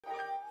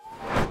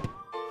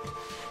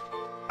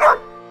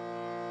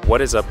What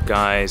is up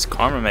guys,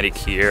 Kharma Medic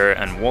here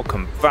and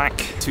welcome back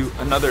to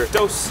another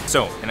dose.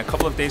 So in a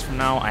couple of days from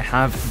now I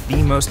have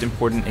the most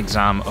important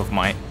exam of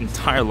my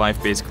entire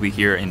life basically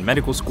here in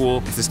medical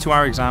school. It's this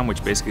 2-hour exam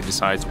which basically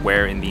decides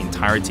where in the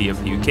entirety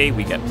of the UK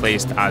we get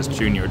placed as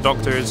junior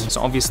doctors. So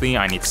obviously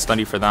I need to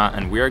study for that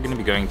and we are going to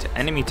be going to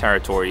enemy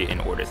territory in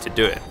order to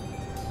do it.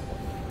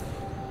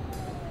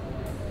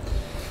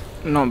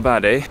 Not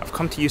bad, eh? I've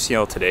come to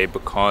UCL today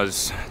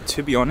because,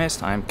 to be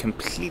honest, I'm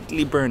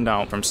completely burned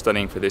out from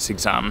studying for this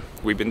exam.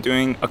 We've been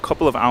doing a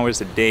couple of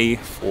hours a day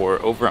for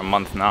over a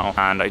month now,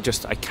 and I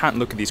can't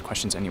look at these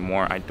questions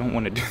anymore. I don't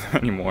want to do them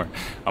anymore.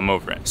 I'm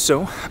over it.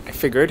 So I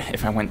figured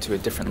if I went to a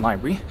different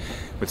library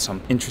with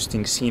some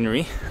interesting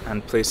scenery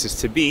and places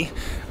to be,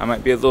 I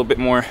might be a little bit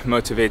more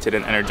motivated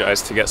and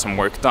energized to get some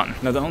work done.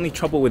 Now, the only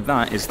trouble with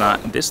that is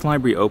that this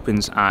library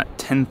opens at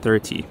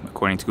 10:30,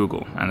 according to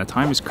Google, and the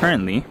time is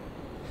currently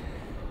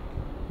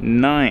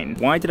 9.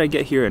 Why did I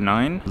get here at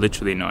 9?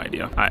 Literally no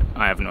idea.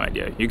 I have no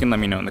idea. You can let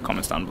me know in the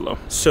comments down below.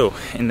 So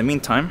in the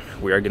meantime,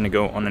 we are gonna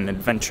go on an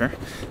adventure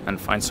and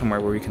find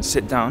somewhere where we can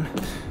sit down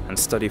and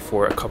study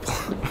for a couple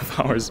of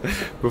hours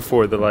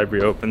before the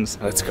library opens.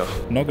 Let's go.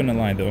 Not gonna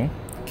lie though,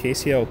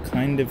 KCL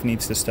kind of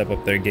needs to step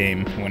up their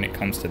game when it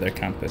comes to their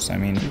campus. I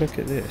mean, look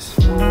at this.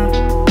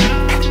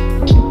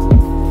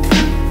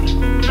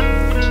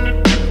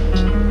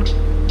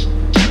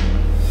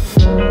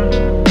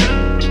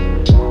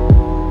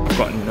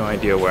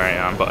 Idea where I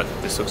am, but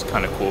this looks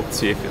kind of cool. Let's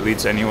see if it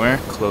leads anywhere.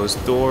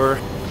 Closed door.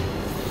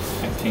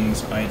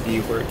 King's ID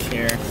work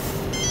here.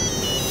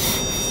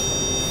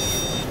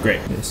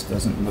 Great. This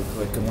doesn't look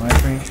like a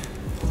library.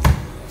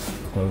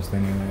 Closed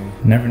anyway.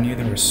 Never knew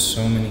there were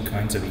so many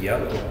kinds of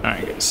yellow.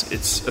 Alright guys,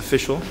 it's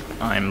official.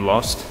 I'm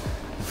lost.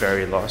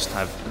 Very lost. I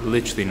have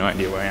literally no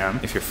idea where I am.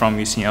 If you're from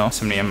UCL,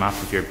 send me a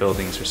map of your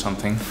buildings or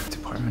something.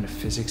 Department of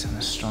Physics and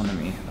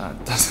Astronomy.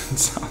 That doesn't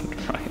sound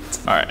right.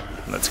 Alright,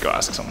 let's go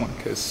ask someone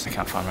because I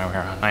can't find my way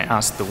around. I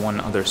asked the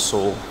one other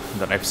soul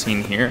that I've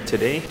seen here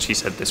today. She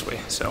said this way,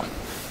 so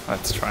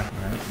let's try.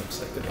 Alright, looks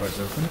like the door's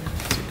open.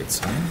 That's a good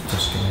sign.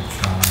 Just gonna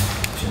try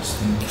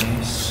just in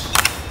case.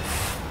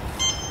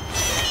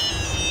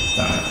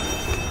 Damn it.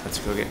 Let's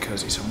go get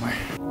cozy somewhere.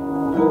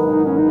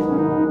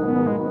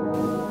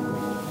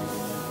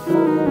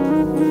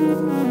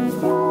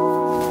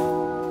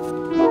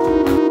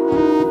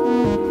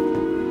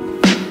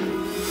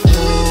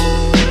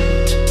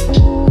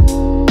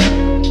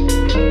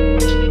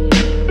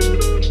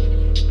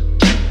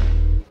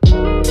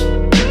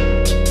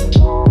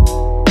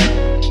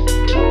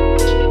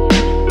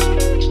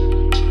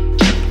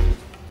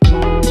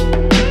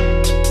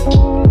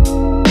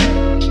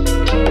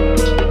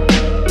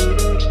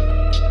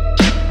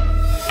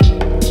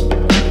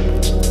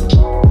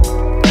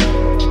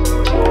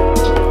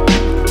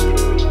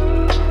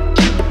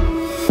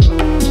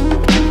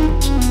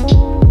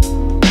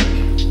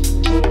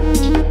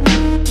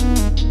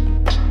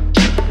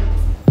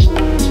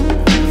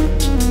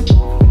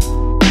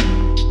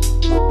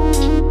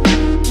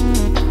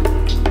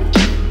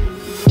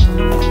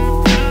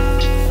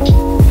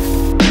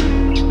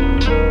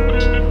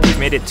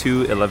 It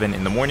to 11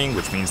 in the morning,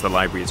 which means the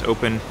library is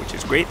open, which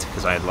is great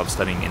because I love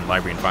studying in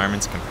library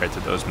environments compared to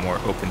those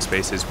more open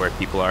spaces where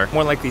people are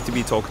more likely to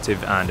be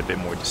talkative and a bit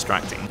more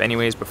distracting. But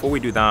anyways, before we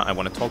do that, I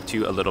want to talk to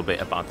you a little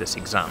bit about this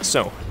exam.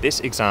 So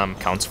this exam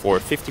counts for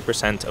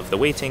 50% of the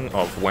weighting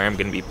of where I'm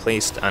going to be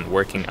placed and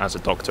working as a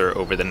doctor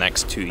over the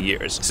next 2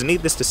 years. So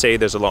needless to say,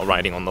 there's a lot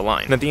riding on the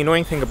line. Now, the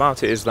annoying thing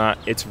about it is that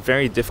it's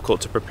very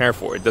difficult to prepare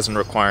for. It doesn't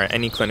require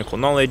any clinical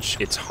knowledge.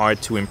 It's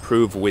hard to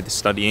improve with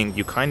studying.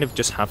 You kind of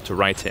just have to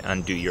write it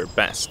and do your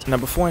best. Now,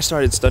 before I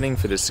started studying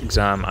for this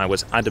exam, I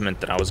was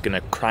adamant that I was going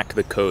to crack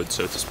the code,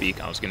 so to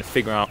speak. I was going to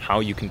figure out how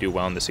you can do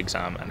well in this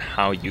exam and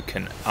how you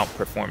can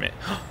outperform it.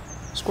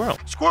 Squirrel!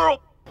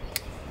 Squirrel!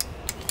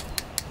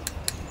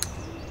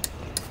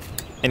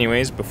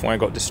 Anyways, before I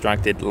got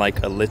distracted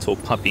like a little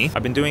puppy,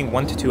 I've been doing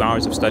 1 to 2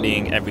 hours of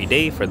studying every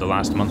day for the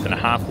last month and a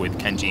half with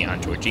Kenji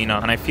and Georgina,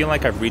 and I feel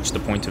like I've reached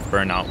the point of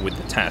burnout with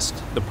the test.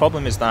 The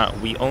problem is that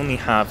we only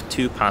have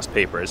 2 past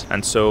papers,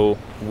 and so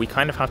we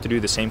kind of have to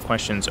do the same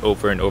questions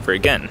over and over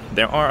again.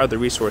 There are other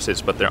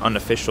resources, but they're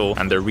unofficial,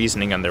 and their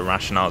reasoning and their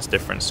rationale is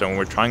different, so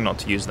we're trying not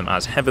to use them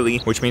as heavily,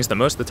 which means that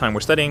most of the time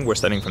we're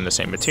studying from the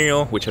same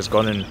material, which has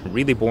gotten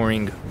really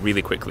boring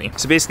really quickly.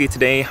 So basically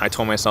today, I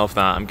told myself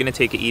that I'm gonna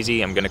take it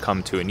easy. I'm gonna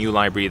come to a new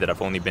library that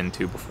I've only been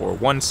to before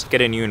once,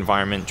 get a new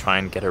environment, try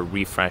and get a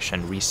refresh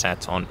and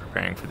reset on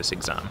preparing for this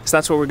exam. So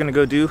that's what we're gonna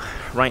go do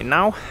right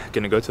now.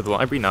 Gonna go to the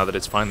library now that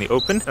it's finally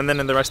open, and then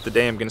in the rest of the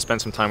day I'm gonna spend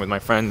some time with my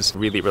friends,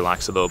 really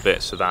relax a little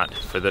bit so that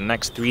for the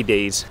next 3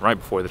 days right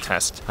before the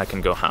test I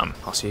can go ham.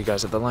 I'll see you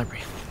guys at the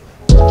library.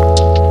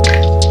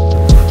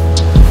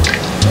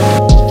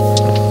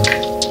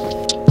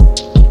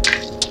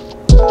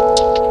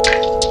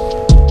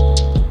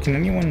 Can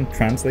anyone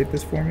translate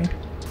this for me?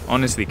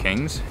 Honestly,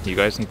 Kings, you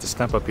guys need to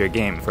step up your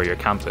game for your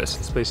campus.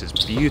 This place is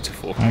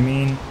beautiful. I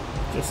mean,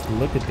 just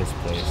look at this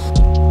place.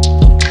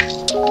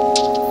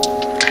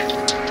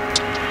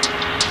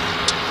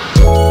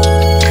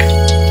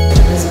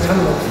 It's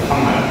kind of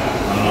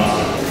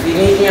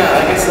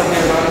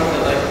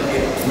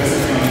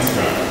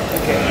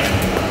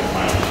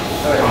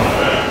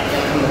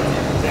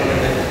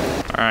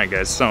Alright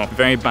guys, so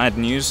very bad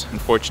news.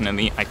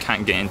 Unfortunately, I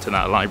can't get into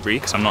that library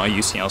because I'm not a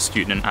UCL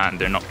student and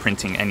they're not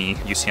printing any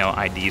UCL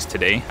IDs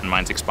today and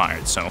mine's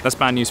expired. So that's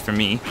bad news for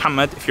me.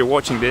 Muhammad, if you're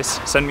watching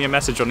this, send me a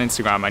message on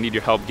Instagram. I need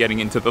your help getting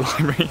into the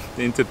library,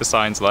 into the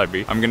science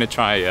library. I'm gonna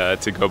try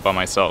to go by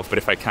myself, but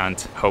if I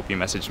can't, I hope you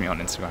message me on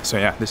Instagram. So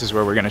yeah, this is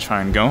where we're gonna try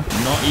and go.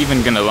 Not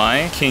even gonna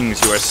lie,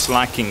 Kings, you are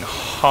slacking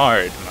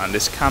hard, man.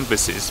 This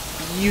campus is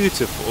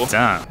beautiful.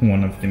 Damn.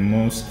 One of the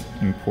most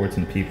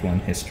important people in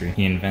history.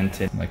 He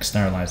invented like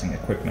sterilizing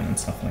equipment and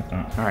stuff like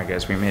that. All right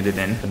guys, we made it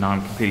in, but now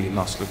I'm completely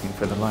lost looking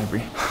for the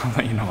library. I'll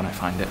let you know when I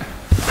find it.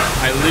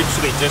 I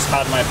literally just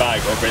had my bag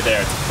over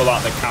there to pull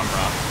out the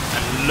camera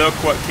and look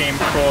what came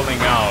crawling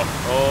out.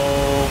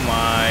 Oh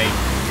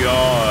my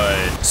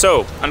God.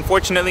 So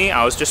unfortunately,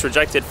 I was just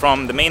rejected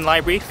from the main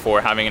library for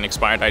having an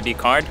expired ID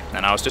card,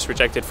 and I was just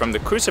rejected from the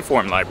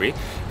cruciform library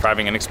for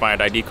having an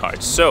expired ID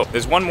card. So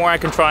there's one more I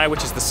can try,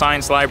 which is the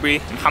science library.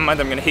 Muhammad,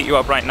 I'm gonna hit you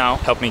up right now.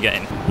 Help me get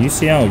in.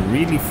 UCL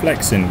really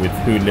flexing with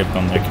who lived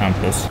on their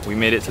campus. We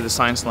made it to the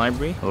science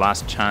library.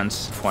 Last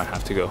chance before I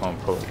have to go home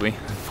probably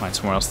and find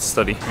somewhere else to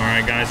study. All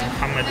right guys,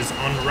 Muhammad is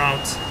en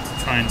route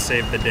to try and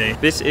save the day.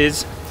 This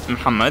is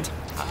Muhammad.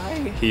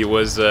 He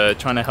was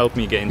trying to help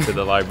me get into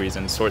the libraries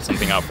and sort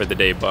something out for the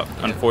day, but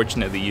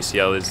unfortunately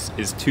UCL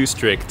is too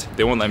strict.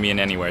 They won't let me in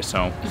anywhere, so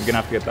I'm gonna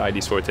have to get the ID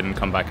sorted and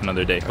come back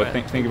another day. But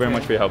thank you very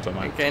much for your help,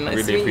 man. Okay, nice I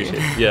really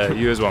appreciate it. Yeah,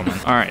 you as well, man.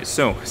 All right,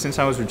 so since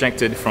I was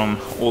rejected from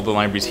all the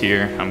libraries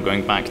here, I'm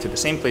going back to the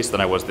same place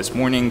that I was this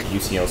morning,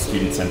 UCL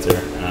Student Center,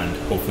 and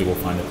hopefully we'll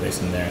find a place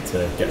in there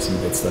to get some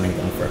good studying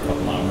done for a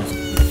couple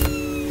hours.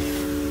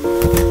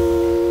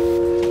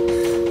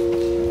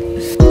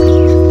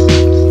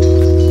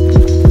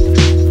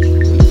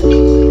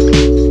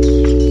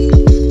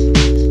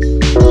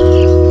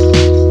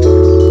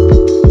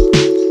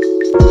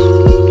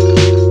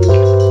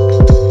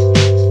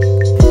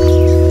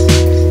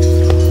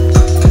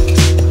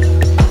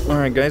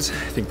 Guys, I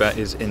think that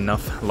is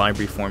enough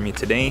library for me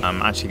today.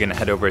 I'm actually gonna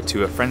head over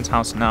to a friend's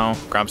house now,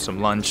 grab some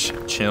lunch,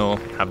 chill,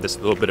 have this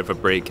little bit of a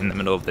break in the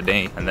middle of the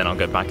day, and then I'll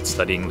get back to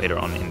studying later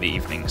on in the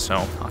evening. So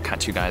I'll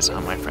catch you guys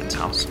at my friend's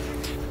house.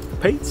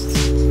 Peace.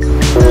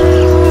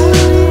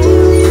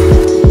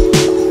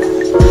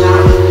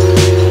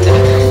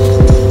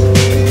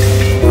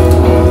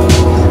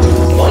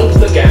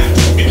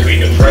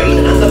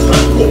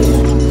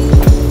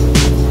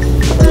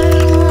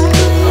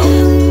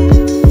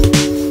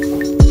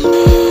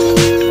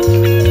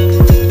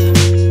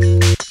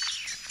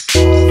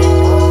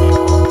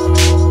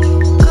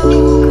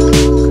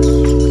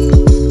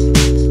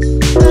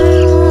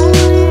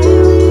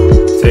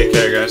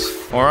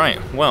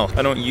 Well,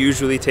 I don't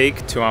usually take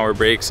 2-hour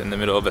breaks in the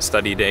middle of a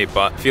study day,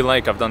 but I feel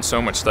like I've done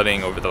so much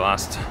studying over the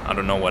last, I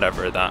don't know,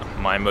 whatever, that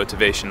my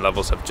motivation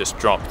levels have just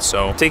dropped.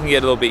 So taking it a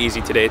little bit easy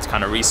today to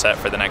kind of reset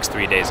for the next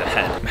 3 days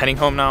ahead. I'm heading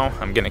home now.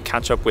 I'm gonna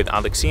catch up with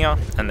Alexia,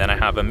 and then I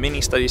have a mini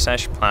study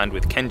session planned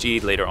with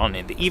Kenji later on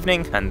in the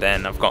evening, and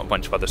then I've got a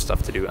bunch of other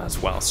stuff to do as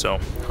well. So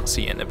I'll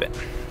see you in a bit.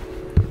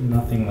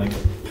 Nothing like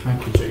a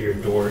package at your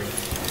door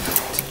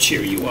to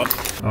cheer you up.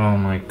 Oh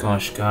my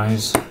gosh,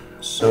 guys,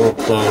 so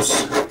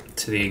close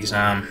to the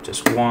exam.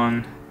 Just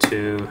 1,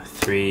 2,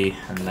 3,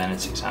 and then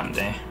it's exam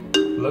day.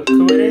 Look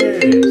who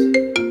it is.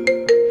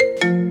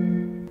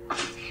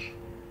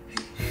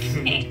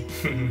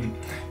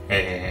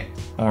 Hey.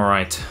 All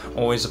right,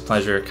 always a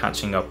pleasure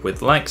catching up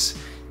with Lex.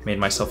 Made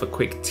myself a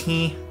quick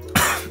tea.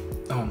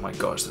 Oh my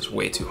gosh, that's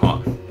way too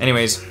hot.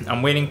 Anyways,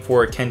 I'm waiting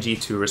for Kenji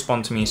to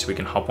respond to me so we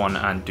can hop on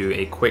and do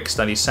a quick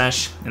study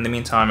sesh. In the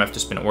meantime, I've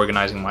just been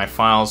organizing my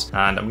files,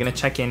 and I'm gonna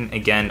check in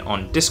again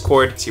on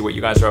Discord, see what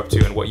you guys are up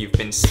to and what you've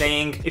been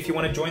saying. If you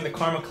wanna join the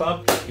Karma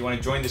Club, if you wanna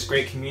join this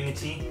great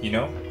community, you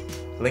know,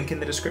 link in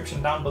the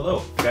description down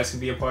below. You guys can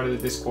be a part of the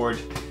Discord,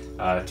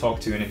 talk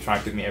to and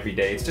interact with me every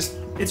day.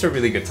 It's a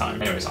really good time.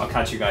 Anyways, I'll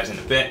catch you guys in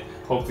a bit,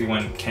 hopefully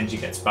when Kenji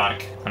gets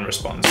back and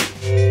responds.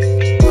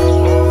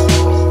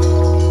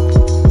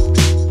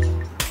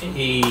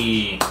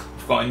 Hey,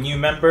 we've got a new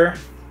member,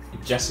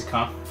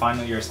 Jessica.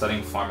 Final year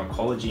studying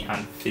pharmacology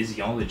and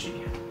physiology.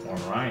 All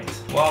right,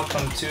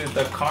 welcome to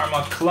the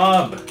Karma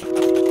Club.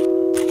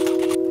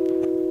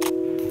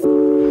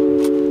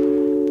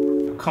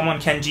 Come on,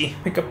 Kenji,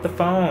 pick up the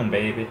phone,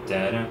 baby.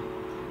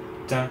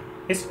 Da-da-da.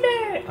 It's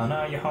me. Oh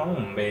no, you're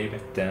home, baby.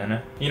 Da-da.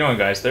 You know what,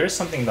 guys, there is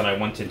something that I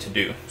wanted to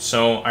do.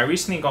 So I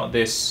recently got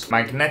this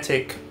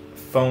magnetic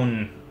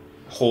phone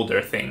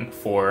holder thing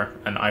for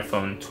an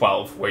iPhone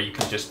 12 where you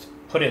can just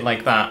put it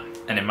like that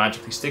and it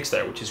magically sticks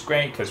there, which is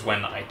great because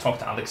when I talk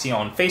to Alexia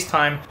on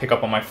FaceTime, pick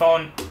up on my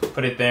phone,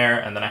 put it there,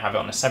 and then I have it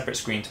on a separate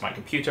screen to my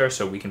computer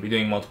so we can be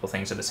doing multiple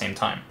things at the same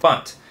time.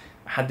 But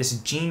I had this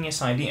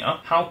genius idea.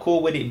 How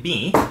cool would it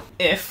be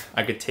if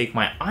I could take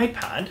my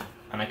iPad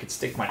and I could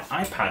stick my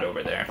iPad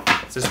over there?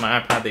 This is my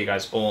iPad that you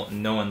guys all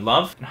know and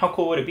love. And how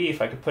cool would it be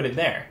if I could put it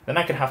there? Then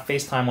I could have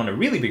FaceTime on a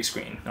really big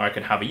screen, or I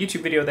could have a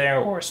YouTube video there,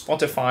 or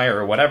Spotify,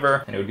 or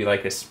whatever, and it would be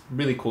like this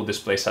really cool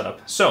display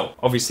setup. So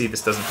obviously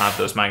this doesn't have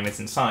those magnets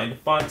inside,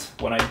 but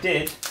what I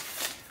did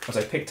was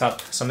I picked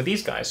up some of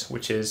these guys,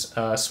 which is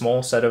a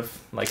small set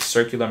of like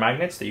circular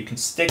magnets that you can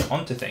stick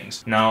onto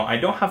things. Now, I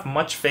don't have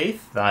much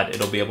faith that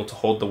it'll be able to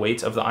hold the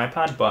weight of the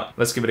iPad, but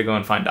let's give it a go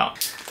and find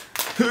out.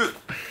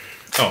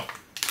 Oh,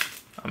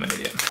 I'm an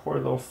idiot. Poor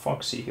little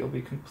Foxy, he'll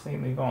be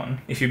completely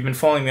gone. If you've been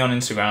following me on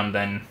Instagram,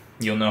 then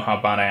you'll know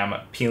how bad I am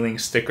at peeling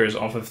stickers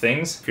off of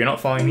things. If you're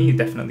not following me, you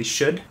definitely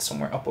should.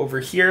 Somewhere up over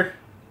here,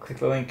 click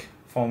the link,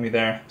 follow me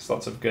there. There's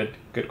lots of good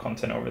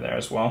content over there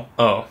as well.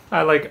 Oh,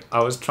 I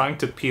was trying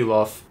to peel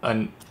off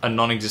a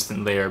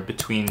non-existent layer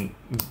between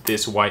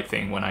this white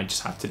thing when I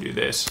just have to do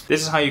this.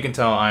 This is how you can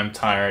tell I'm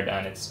tired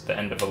and it's the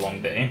end of a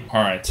long day.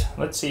 All right,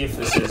 let's see if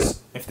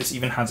this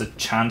even has a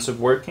chance of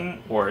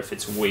working or if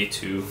it's way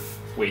too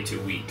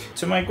weak.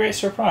 To my great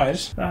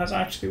surprise, that has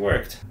actually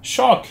worked.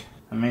 Shock!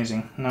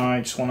 Amazing. Now I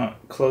just want to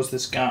close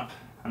this gap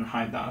and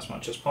hide that as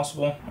much as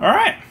possible. All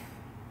right.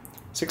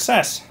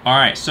 Success. All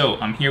right, so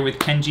I'm here with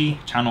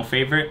Kenji, channel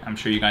favorite. I'm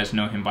sure you guys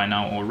know him by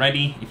now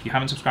already. If you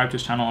haven't subscribed to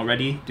his channel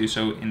already, do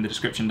so in the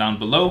description down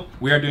below.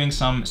 We are doing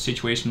some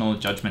situational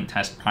judgment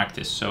test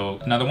practice. So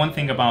now the one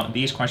thing about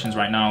these questions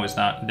right now is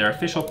that they're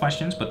official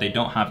questions, but they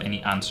don't have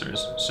any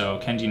answers. So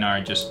Kenji and I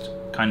are just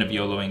kind of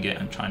YOLOing it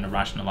and trying to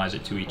rationalize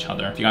it to each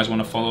other. If you guys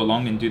want to follow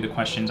along and do the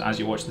questions as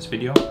you watch this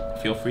video,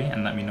 feel free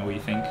and let me know what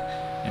you think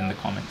in the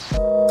comments.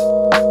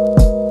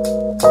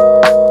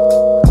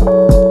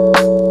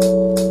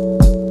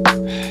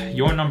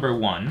 Your number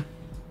 1,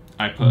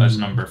 I put as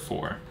number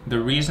 4. The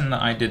reason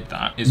that I did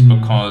that is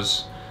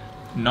because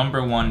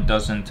number 1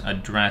 doesn't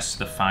address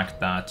the fact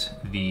that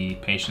the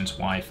patient's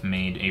wife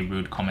made a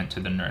rude comment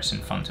to the nurse in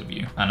front of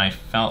you. And I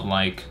felt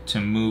like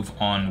to move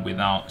on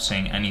without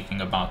saying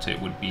anything about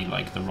it would be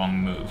like the wrong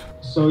move.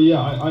 So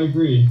yeah, I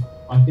agree.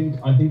 I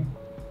think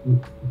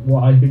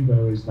what I think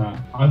though is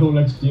that I thought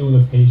let's deal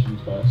with the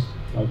patient first.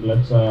 Like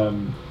let's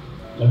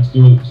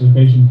deal with it. So the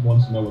patient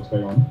wants to know what's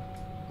going on.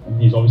 And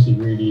they're obviously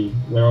really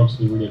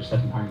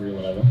upset and angry or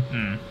whatever.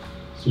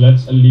 So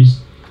let's at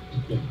least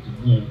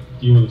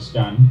deal with the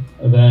scan.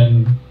 And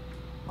then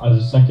as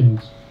a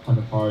second kind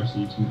of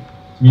priority, to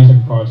me the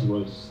second priority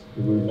was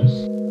the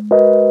rudeness.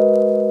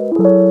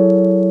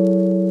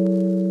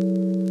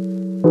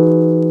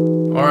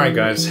 Alright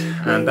guys,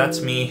 and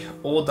that's me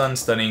all done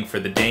studying for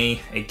the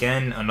day.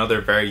 Again, another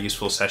very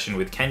useful session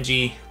with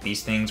Kenji.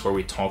 These things where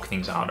we talk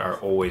things out are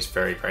always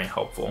very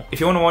helpful. If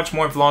you want to watch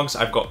more vlogs,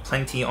 I've got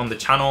plenty on the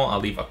channel. I'll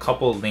leave a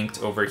couple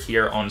linked over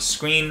here on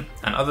screen.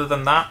 And other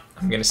than that,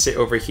 I'm gonna sit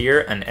over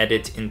here and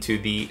edit into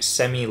the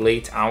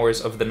semi-late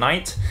hours of the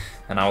night,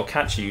 and I will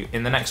catch you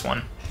in the next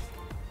one.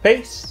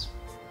 Peace!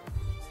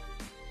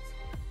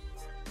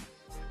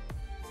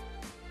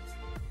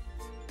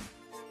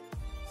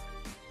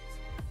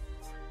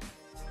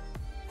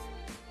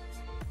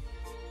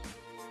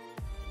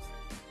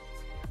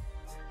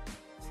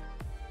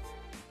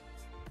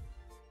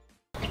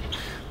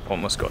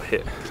 Almost got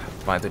hit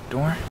by the door.